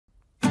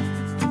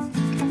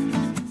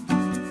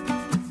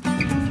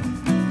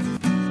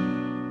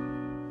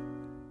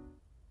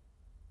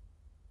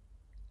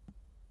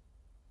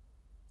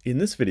In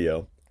this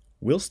video,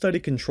 we'll study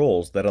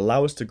controls that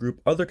allow us to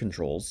group other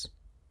controls,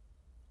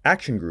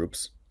 action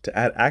groups to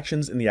add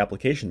actions in the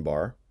application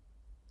bar,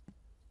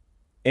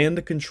 and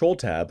the Control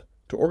tab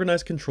to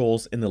organize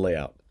controls in the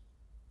layout.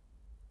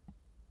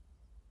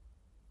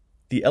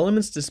 The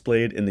elements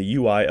displayed in the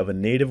UI of a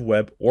native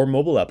web or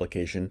mobile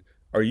application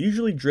are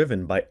usually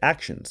driven by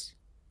actions,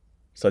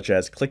 such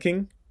as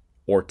clicking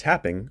or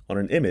tapping on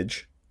an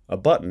image, a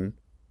button,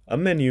 a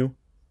menu,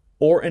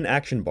 or an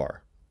action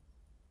bar.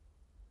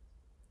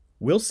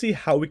 We'll see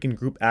how we can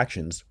group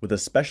actions with a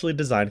specially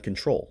designed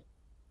control.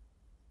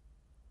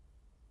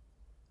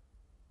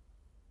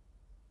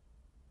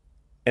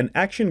 An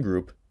action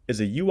group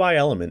is a UI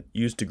element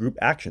used to group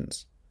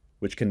actions,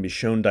 which can be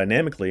shown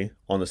dynamically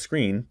on the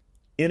screen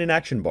in an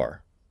action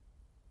bar.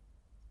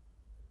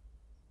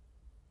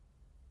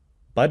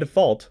 By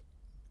default,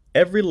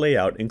 every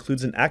layout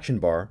includes an action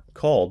bar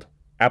called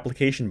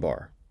Application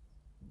Bar.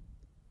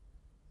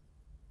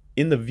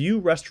 In the View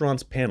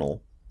Restaurants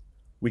panel,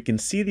 we can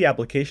see the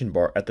application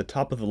bar at the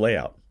top of the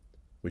layout,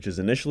 which is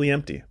initially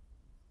empty.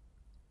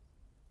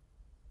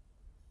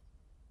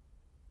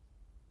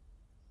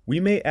 We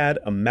may add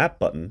a map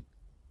button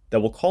that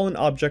will call an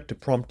object to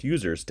prompt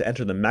users to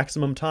enter the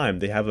maximum time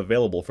they have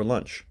available for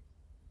lunch.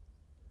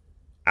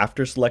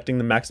 After selecting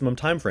the maximum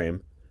time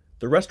frame,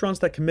 the restaurants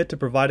that commit to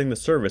providing the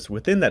service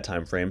within that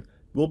time frame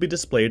will be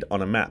displayed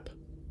on a map.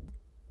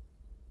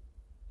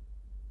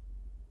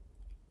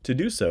 To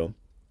do so,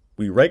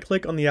 we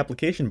right-click on the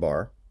application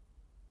bar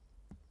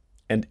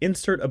and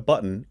insert a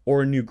button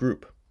or a new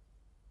group.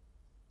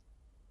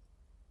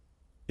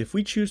 If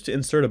we choose to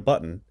insert a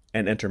button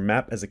and enter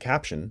map as a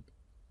caption,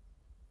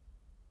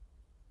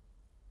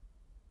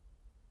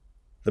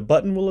 the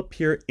button will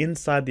appear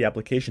inside the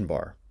application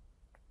bar.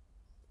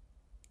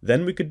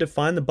 Then we could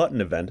define the button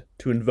event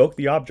to invoke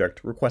the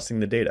object requesting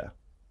the data.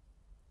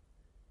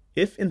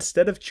 If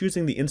instead of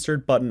choosing the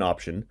Insert Button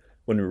option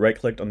when we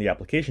right-clicked on the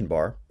application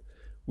bar,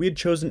 we had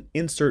chosen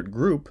Insert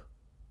Group,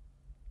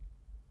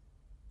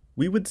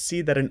 we would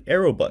see that an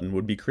arrow button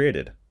would be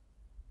created.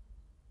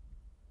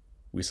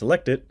 We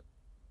select it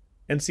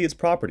and see its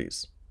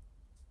properties.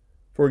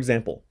 For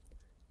example,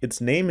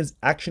 its name is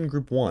Action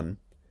Group 1,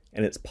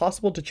 and it's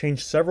possible to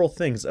change several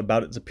things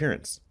about its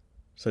appearance,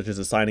 such as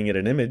assigning it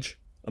an image,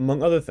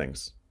 among other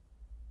things.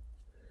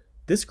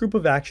 This group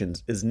of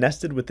actions is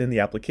nested within the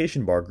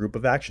application bar group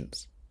of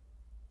actions.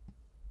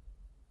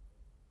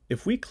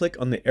 If we click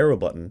on the arrow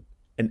button,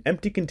 an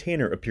empty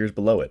container appears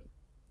below it.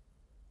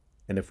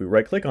 And if we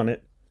right-click on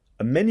it,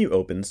 a menu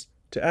opens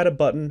to add a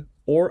button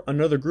or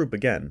another group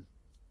again.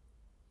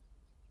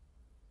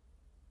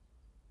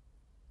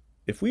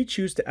 If we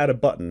choose to add a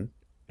button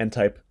and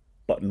type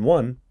Button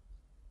 1,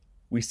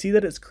 we see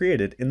that it's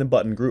created in the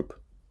button group.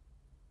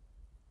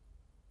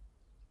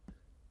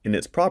 In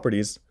its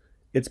properties,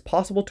 it's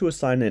possible to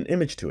assign an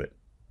image to it,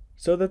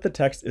 so that the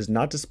text is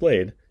not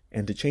displayed,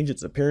 and to change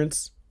its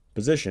appearance,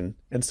 position,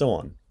 and so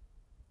on.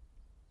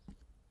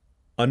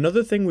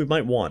 Another thing we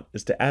might want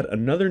is to add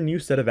another new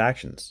set of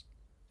actions.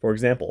 For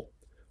example,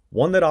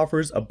 one that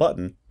offers a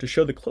button to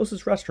show the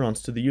closest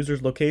restaurants to the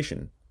user's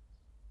location,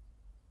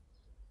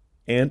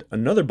 and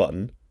another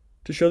button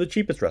to show the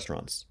cheapest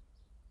restaurants.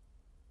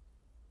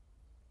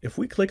 If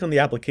we click on the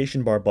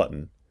application bar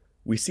button,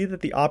 we see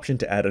that the option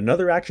to add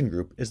another action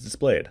group is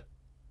displayed.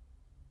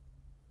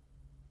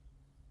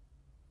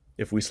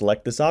 If we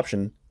select this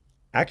option,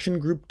 Action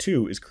Group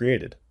 2 is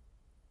created.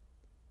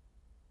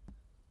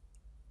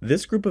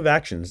 This group of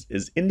actions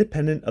is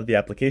independent of the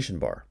application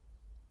bar.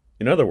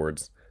 In other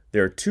words,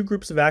 there are two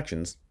groups of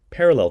actions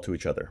parallel to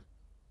each other.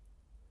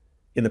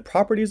 In the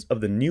properties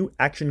of the new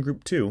Action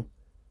Group 2,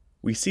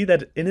 we see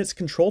that in its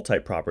control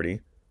type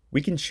property,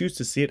 we can choose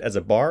to see it as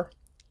a bar,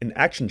 an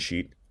action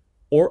sheet,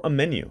 or a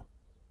menu.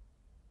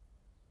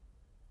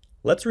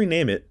 Let's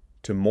rename it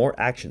to More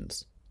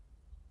Actions.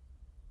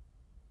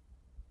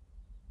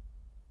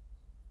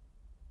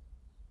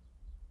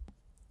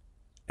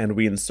 And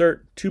we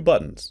insert two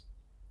buttons,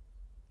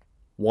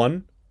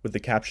 one with the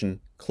caption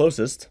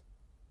Closest,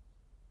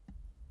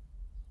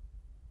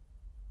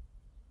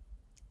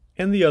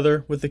 and the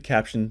other with the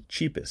caption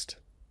Cheapest.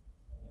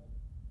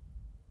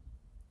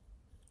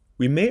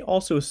 We may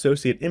also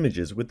associate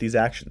images with these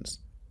actions,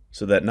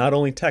 so that not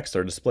only text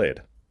are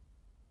displayed.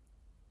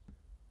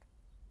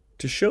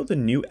 To show the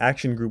new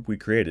action group we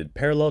created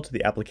parallel to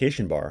the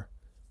application bar,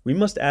 we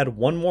must add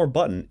one more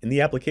button in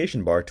the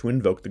application bar to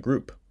invoke the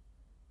group.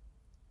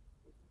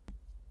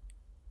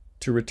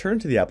 To return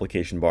to the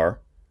application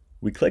bar,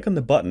 we click on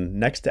the button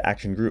next to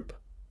Action Group,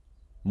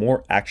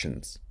 More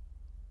Actions.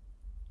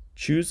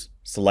 Choose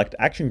Select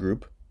Action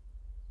Group,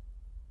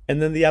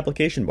 and then the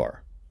application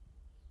bar.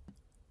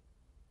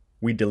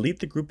 We delete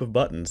the group of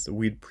buttons that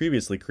we'd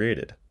previously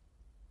created.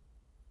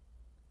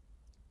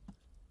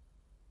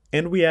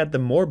 And we add the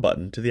More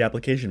button to the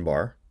application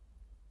bar,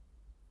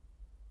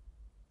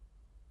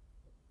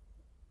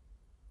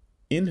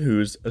 in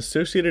whose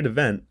associated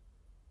event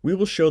we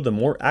will show the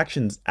More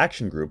Actions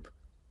action group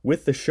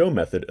with the show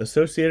method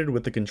associated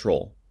with the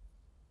control.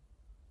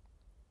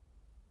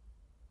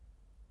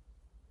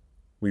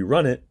 We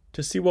run it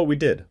to see what we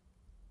did.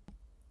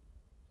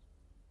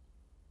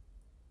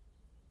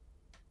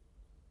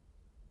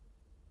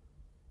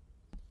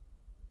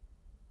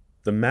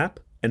 The map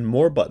and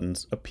more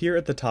buttons appear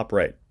at the top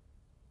right.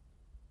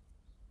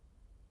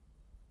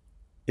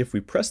 If we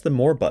press the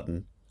More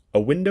button, a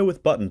window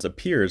with buttons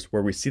appears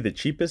where we see the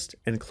cheapest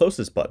and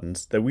closest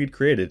buttons that we'd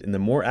created in the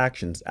More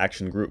Actions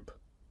action group.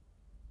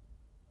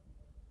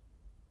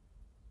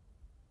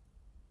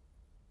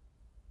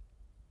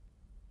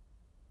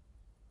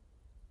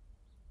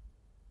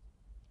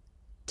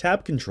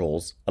 Tab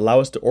controls allow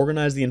us to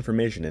organize the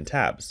information in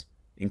tabs,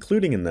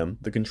 including in them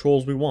the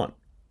controls we want.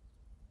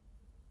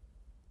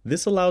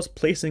 This allows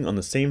placing on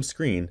the same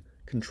screen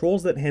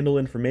controls that handle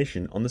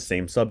information on the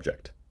same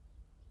subject.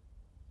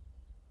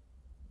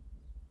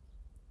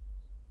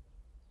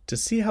 To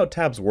see how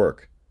tabs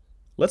work,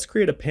 let's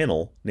create a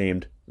panel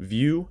named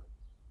View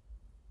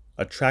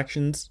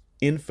Attractions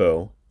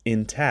Info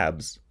in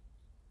Tabs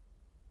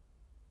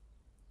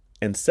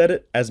and set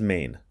it as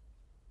Main.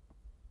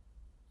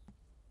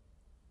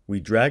 We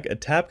drag a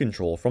tab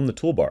control from the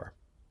toolbar.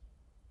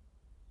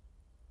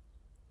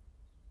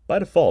 By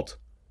default,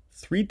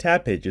 3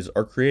 tab pages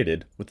are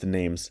created with the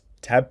names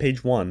Tab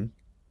Page 1,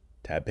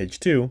 Tab Page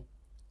 2,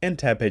 and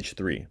Tab Page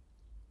 3.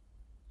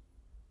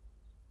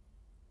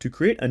 To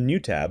create a new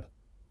tab,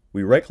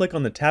 we right-click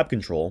on the tab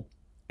control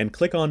and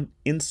click on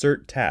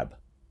Insert Tab.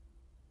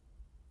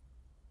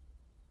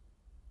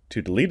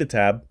 To delete a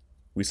tab,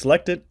 we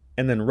select it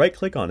and then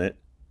right-click on it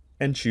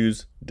and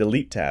choose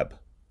Delete Tab.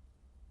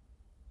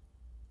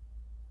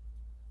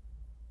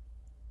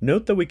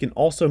 Note that we can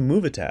also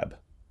move a tab.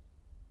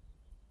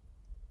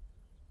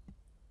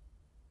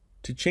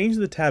 To change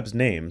the tab's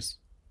names,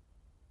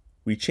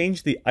 we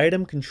change the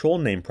item control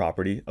name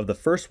property of the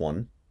first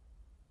one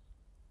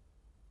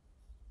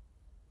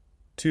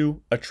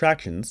to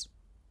Attractions,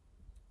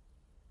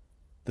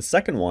 the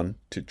second one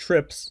to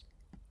Trips,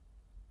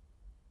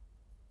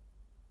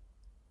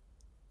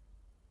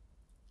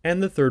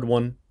 and the third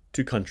one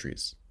to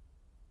Countries.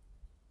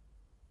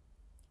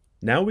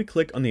 Now we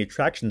click on the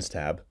Attractions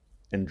tab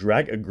and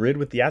drag a grid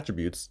with the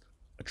attributes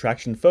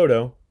Attraction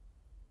Photo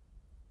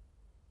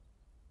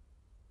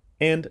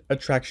and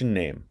Attraction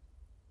Name.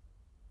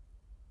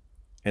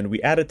 And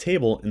we add a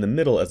table in the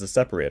middle as a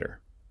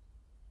separator.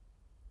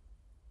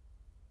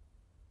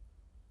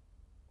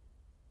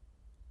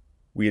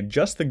 We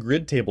adjust the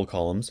grid table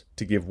columns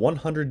to give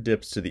 100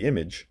 dips to the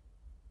image,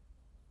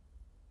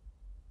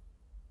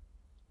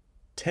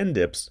 10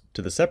 dips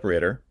to the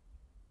separator,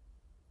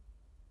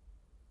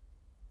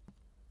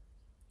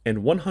 and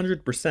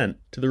 100%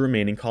 to the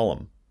remaining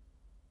column.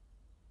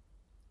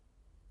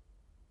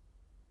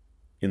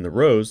 In the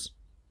rows,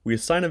 we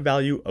assign a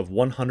value of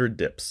 100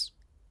 dips.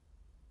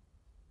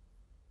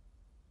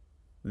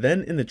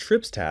 Then in the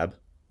Trips tab,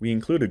 we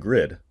include a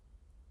grid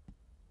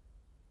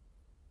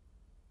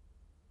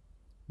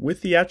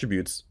with the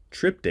attributes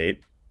trip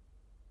date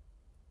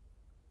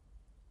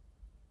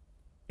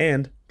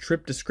and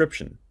trip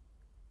description,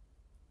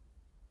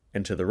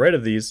 and to the right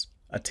of these,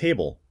 a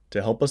table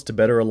to help us to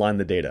better align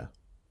the data.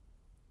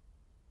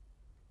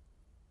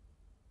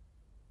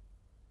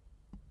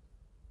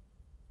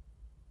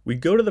 We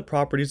go to the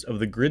properties of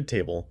the grid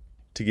table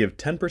to give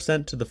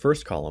 10% to the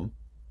first column,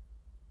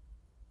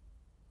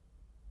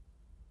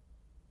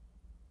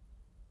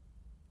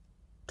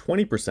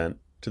 20%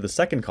 to the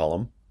second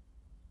column,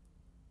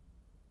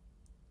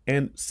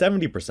 and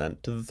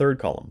 70% to the third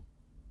column.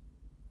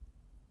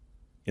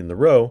 In the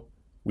row,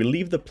 we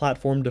leave the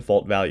platform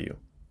default value.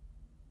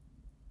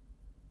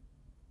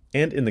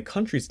 And in the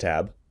Countries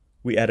tab,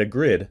 we add a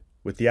grid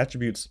with the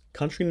attributes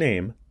country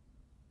name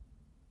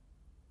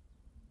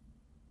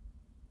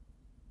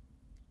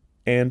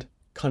and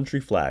country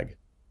flag.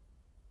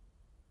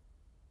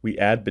 We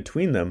add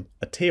between them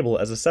a table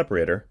as a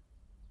separator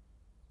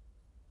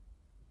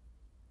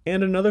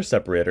and another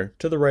separator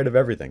to the right of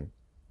everything,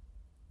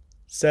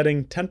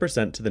 setting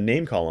 10% to the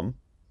name column,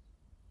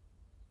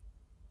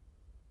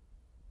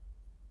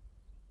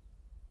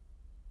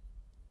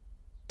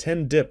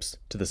 $10 dips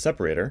to the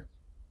separator,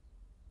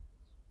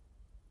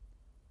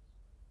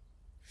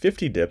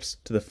 50 dips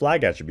to the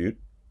flag attribute,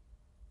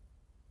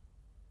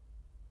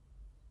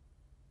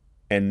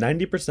 and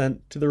 90%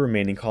 to the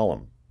remaining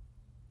column.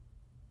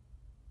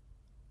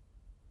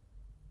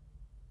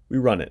 We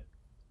run it.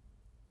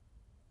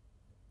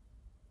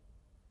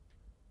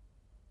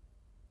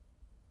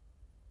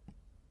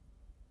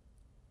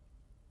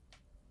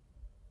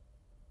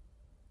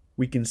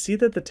 We can see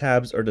that the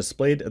tabs are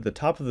displayed at the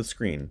top of the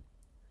screen,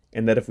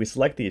 and that if we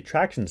select the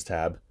Attractions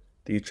tab,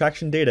 the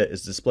attraction data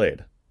is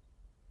displayed.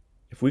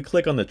 If we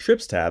click on the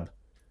Trips tab,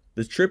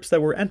 the trips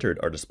that were entered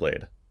are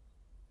displayed.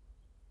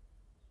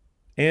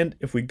 And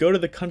if we go to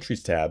the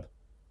Countries tab,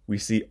 we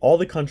see all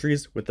the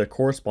countries with their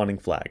corresponding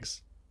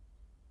flags.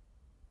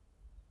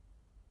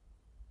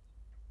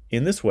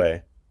 In this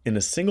way, in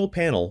a single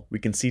panel, we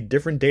can see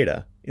different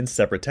data in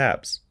separate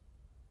tabs.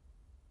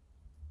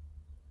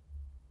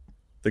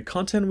 The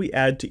content we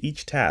add to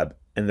each tab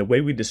and the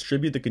way we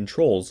distribute the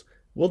controls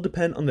will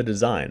depend on the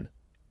design,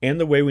 and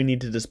the way we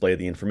need to display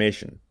the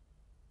information.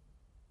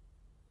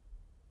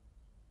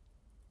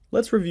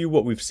 Let's review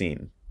what we've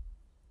seen.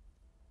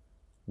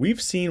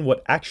 We've seen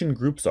what action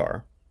groups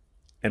are,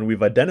 and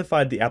we've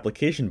identified the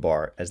application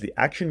bar as the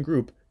action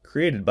group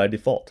created by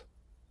default.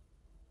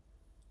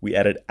 We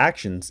added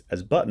actions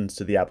as buttons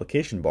to the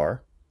application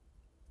bar,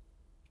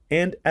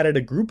 and added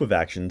a group of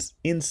actions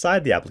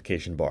inside the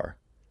application bar,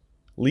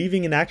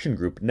 leaving an action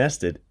group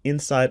nested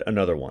inside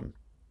another one.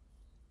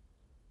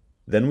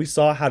 Then we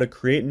saw how to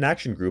create an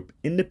action group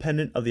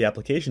independent of the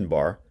application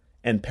bar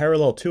and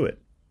parallel to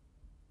it.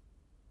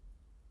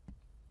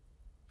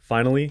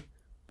 Finally,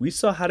 we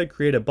saw how to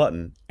create a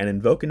button and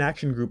invoke an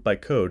action group by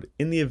code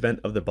in the event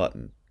of the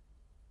button.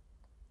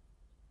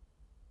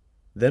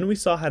 Then we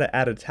saw how to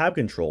add a tab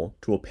control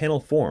to a panel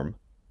form,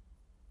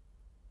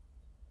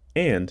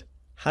 and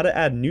how to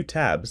add new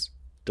tabs,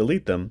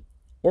 delete them,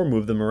 or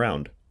move them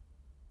around.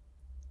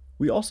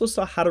 We also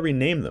saw how to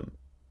rename them.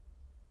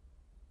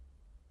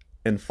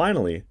 And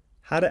finally,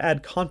 how to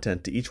add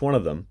content to each one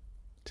of them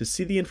to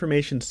see the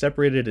information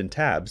separated in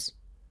tabs.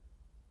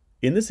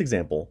 In this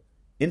example,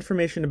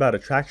 information about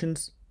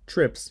attractions,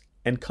 trips,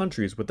 and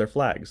countries with their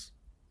flags.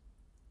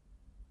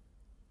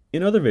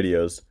 In other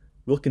videos,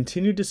 we'll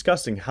continue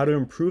discussing how to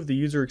improve the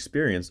user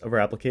experience of our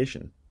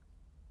application.